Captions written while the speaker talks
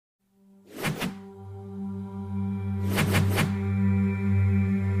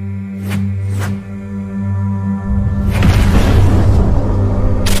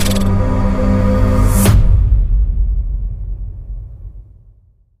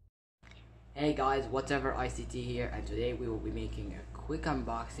Hey guys, whatever ICT here, and today we will be making a quick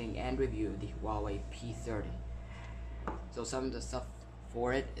unboxing and review of the Huawei P30. So some of the stuff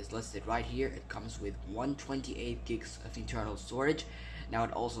for it is listed right here. It comes with 128 gigs of internal storage. Now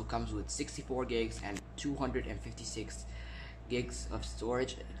it also comes with 64 gigs and 256 gigs of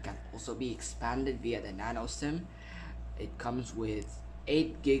storage. It can also be expanded via the nano SIM. It comes with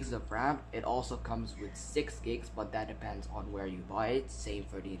 8 gigs of RAM. It also comes with 6 gigs, but that depends on where you buy it. Same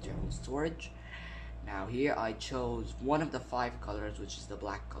for the internal storage. Now here I chose one of the 5 colors, which is the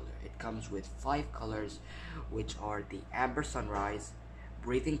black color. It comes with 5 colors, which are the Amber Sunrise,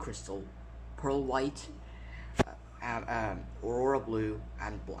 Breathing Crystal, Pearl White, Aurora Blue,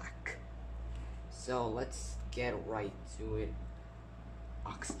 and Black. So let's get right to it.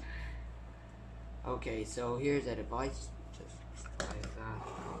 Okay, so here's the device. Just like that.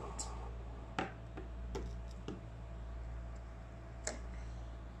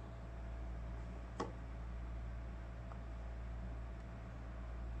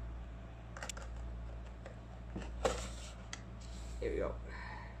 Here we go.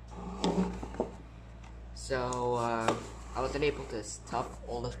 So I wasn't able to stuff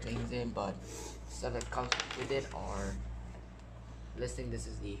all the things in, but stuff that comes with it are listing. This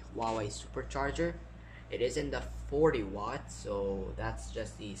is the Huawei supercharger. It is in the 40 watts, so that's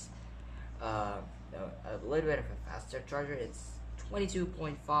just these a little bit of a faster charger. It's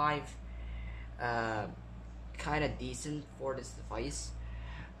 22.5, kind of decent for this device.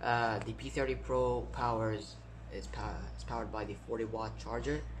 The P30 Pro is powered by the 40 watt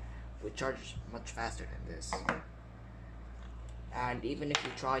charger, which charges much faster than this. And even if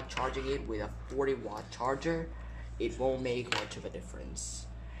you try charging it with a 40 watt charger, it won't make much of a difference.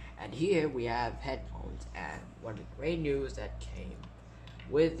 And here we have headphones, and one of the great news that came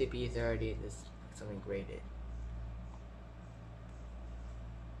with the P30 is something great.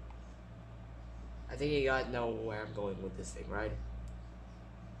 I think you guys know where I'm going with this thing, right?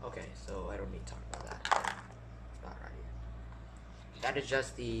 Okay, so I don't need to talk about that. It's not right here. That is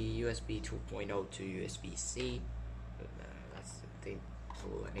just the USB 2.0 to USB-C. That's the thing that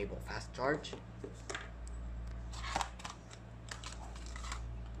will enable fast charge.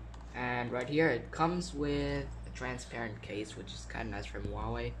 And right here it comes with a transparent case, which is kind of nice from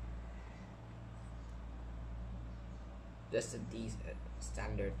Huawei. Just a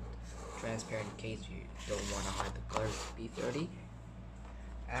standard transparent case. You don't want to hide the colors of P30.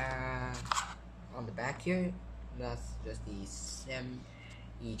 And on the back here, that's just the SIM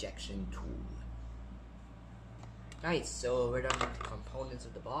ejection tool. Nice, so we're done with the components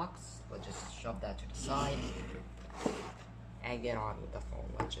of the box. Let's just shove that to the side and get on with the phone.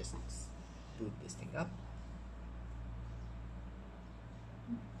 Let's just boot this thing up.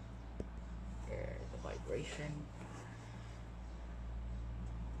 There's the vibration.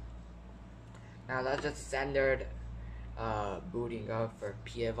 Now that's just standard booting up for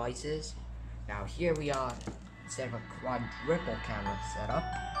P devices. Now here we are, instead of a quadruple camera setup,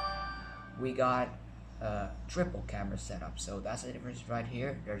 we got a triple camera setup. So that's the difference right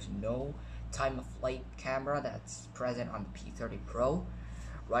here. There's no time of flight camera that's present on the P30 Pro.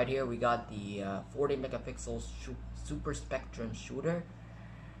 Right here we got the 40 megapixel super spectrum shooter.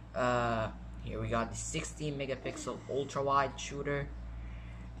 Here we got the 16 megapixel ultra wide shooter,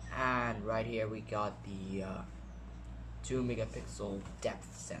 and right here we got the 2 megapixel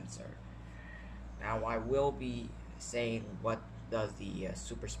depth sensor. Now I will be saying what does the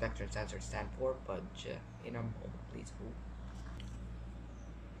super spectrum sensor stand for, but in a moment, please.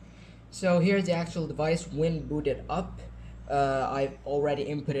 So here's the actual device when booted up. I've already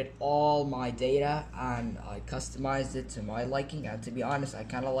inputted all my data and I customized it to my liking, and to be honest, I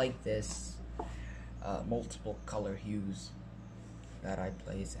kind of like this multiple color hues that I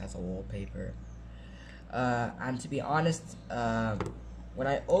place as a wallpaper. And to be honest, when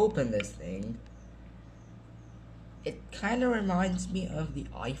I open this thing, it kind of reminds me of the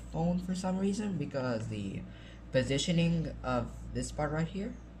iPhone for some reason, because the positioning of this part right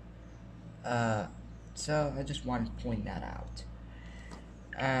here. So I just want to point that out.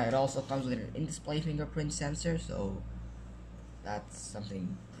 It also comes with an in-display fingerprint sensor, so that's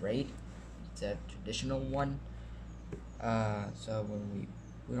something great. It's a traditional one. So when we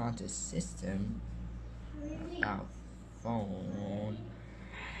put onto system, phone,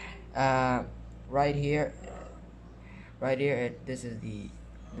 right here, this is the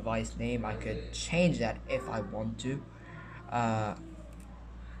device name. I could change that if I want to.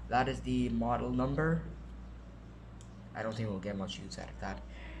 That is the model number. I don't think we'll get much use out of that.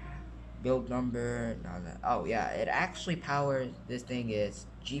 Build number, oh yeah, it actually powers, this thing is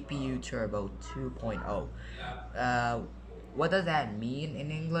GPU Turbo 2.0. what does that mean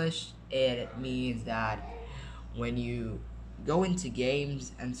in English? It means that when you go into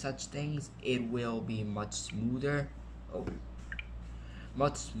games and such things, it will be much smoother. Oh,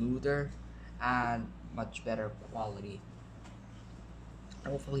 much smoother and much better quality.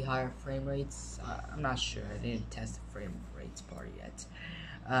 Hopefully higher frame rates. I'm not sure. I didn't test the frame rates part yet.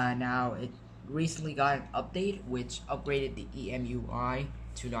 Now it recently got an update which upgraded the EMUI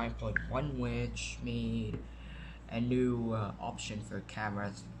to 9.1, which made a new option for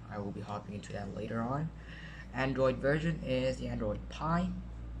cameras. I will be hopping into that later on. Android version is the Android Pie.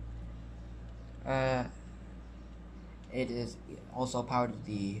 It is also powered with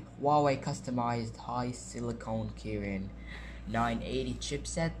the Huawei customized high silicone Kirin 980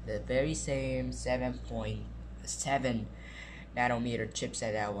 chipset, the very same 7.7 nanometer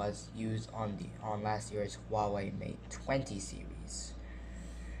chipset that was used on last year's Huawei Mate 20 series.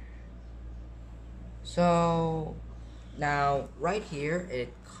 So now right here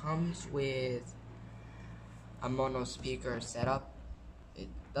it comes with a mono speaker setup. It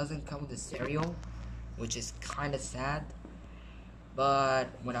doesn't come with a stereo, which is kind of sad, but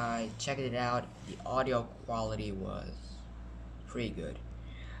when I checked it out, the audio quality was pretty good.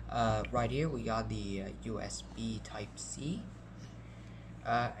 Right here we got the USB Type-C,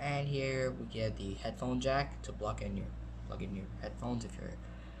 and here we get the headphone jack to plug in your headphones if you're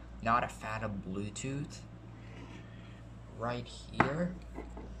not a fan of Bluetooth. Right here,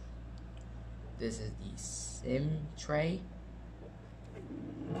 this is the SIM tray.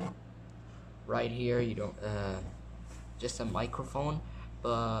 Right here, you don't just a microphone,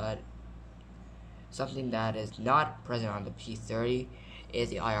 but something that is not present on the P30 is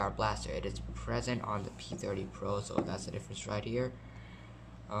the IR blaster. It is present on the P30 Pro, so that's the difference right here.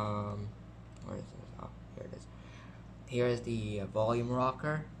 Where is it? Oh, here it is. Here is the volume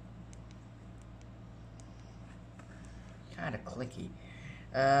rocker. Kind of clicky.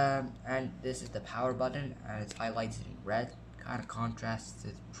 And this is the power button, and it's highlighted in red. Kind of contrasts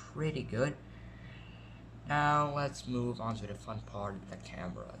is pretty good. Now let's move on to the fun part, the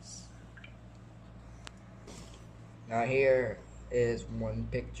cameras. Now here is one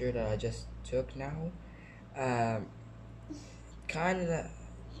picture that I just took now. Kind of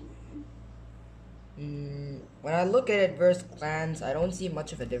when I look at it first glance, I don't see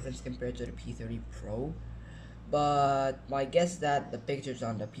much of a difference compared to the P30 Pro. But my guess is that the pictures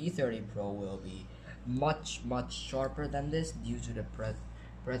on the P30 Pro will be much sharper than this due to the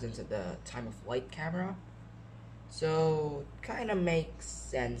presence of the time of flight camera. So kind of makes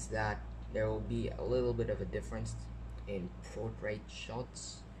sense that there will be a little bit of a difference in portrait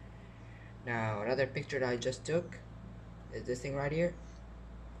shots. Now another picture that I just took is this thing right here.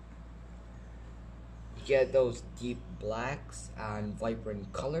 You get those deep blacks and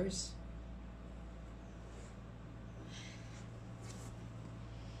vibrant colors.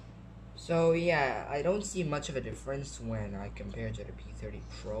 So yeah, I don't see much of a difference when I compare to the P30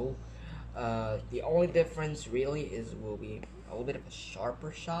 Pro. The only difference really will be a little bit of a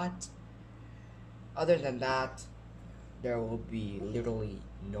sharper shot. Other than that, there will be literally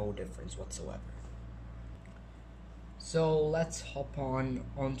no difference whatsoever. So let's hop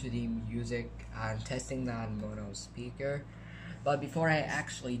onto the music and testing that mono speaker. But before I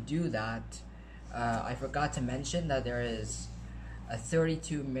actually do that, I forgot to mention that there is a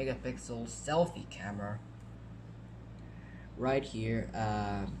 32 megapixel selfie camera right here,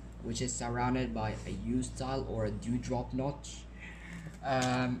 which is surrounded by a U style or a dewdrop notch.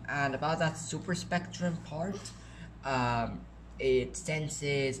 And about that super spectrum part, it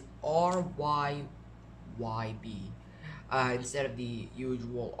senses RYYB instead of the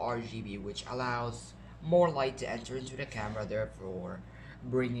usual RGB, which allows more light to enter into the camera, therefore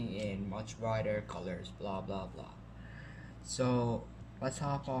bringing in much brighter colors, blah blah blah. So let's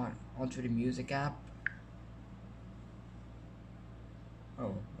hop onto the music app.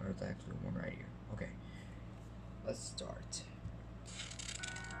 Oh, there's actually one right here. Okay, let's start.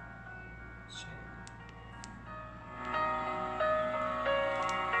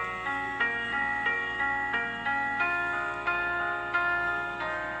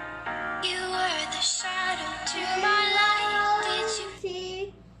 You were the shadow to my light. Did you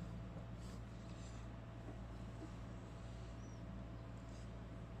see?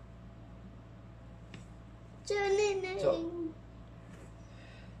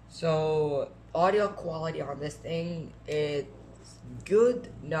 So audio quality on this thing is good,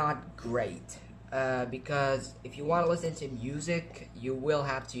 not great. Because if you want to listen to music, you will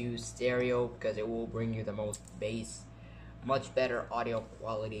have to use stereo because it will bring you the most bass, much better audio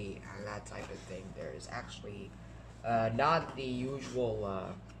quality and that type of thing. There's actually not the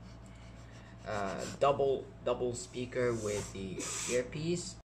usual double speaker with the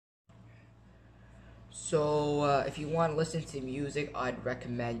earpiece. So if you want to listen to music, I'd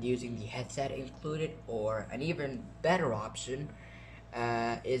recommend using the headset included, or an even better option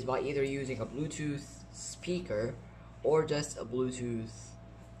is by either using a Bluetooth speaker or just a Bluetooth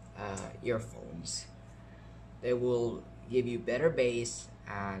earphones. They will give you better bass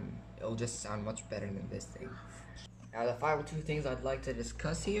and it'll just sound much better than this thing. Now the final two things I'd like to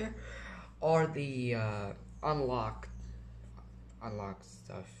discuss here are the unlock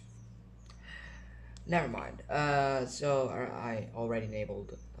stuff. Never mind. So I already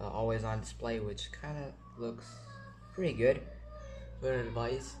enabled always on display, which kind of looks pretty good for a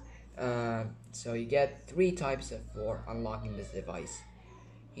device. So you get three types for unlocking this device.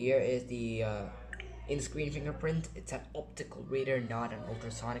 Here is the in-screen fingerprint. It's an optical reader, not an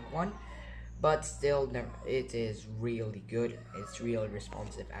ultrasonic one, but still, it is really good. It's really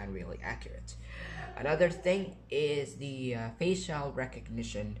responsive and really accurate. Another thing is the facial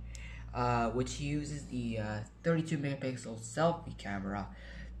recognition, which uses the 32 megapixel selfie camera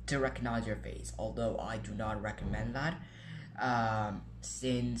to recognize your face. Although I do not recommend that,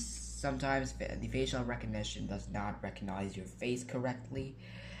 since sometimes the facial recognition does not recognize your face correctly.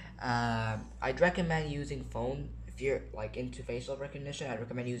 I'd recommend using phone. If you're like into facial recognition, I'd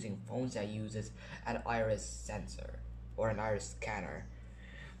recommend using phones that uses an iris sensor or an iris scanner.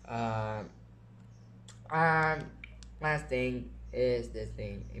 And last thing is this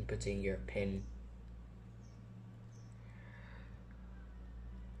thing, inputting your PIN.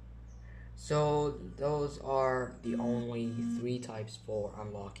 So those are the only three types for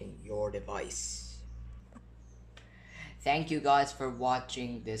unlocking your device. Thank you guys for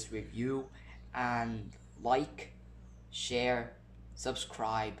watching this review, and like, share,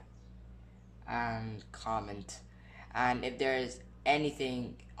 subscribe, and comment. And if there is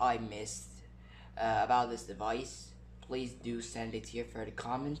anything I missed about this device, please do send it here for the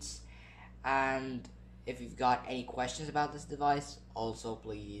comments. And if you've got any questions about this device, also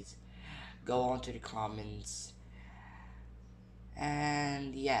please go on to the comments.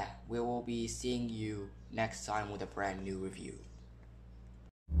 And yeah, we will be seeing you next time with a brand new review.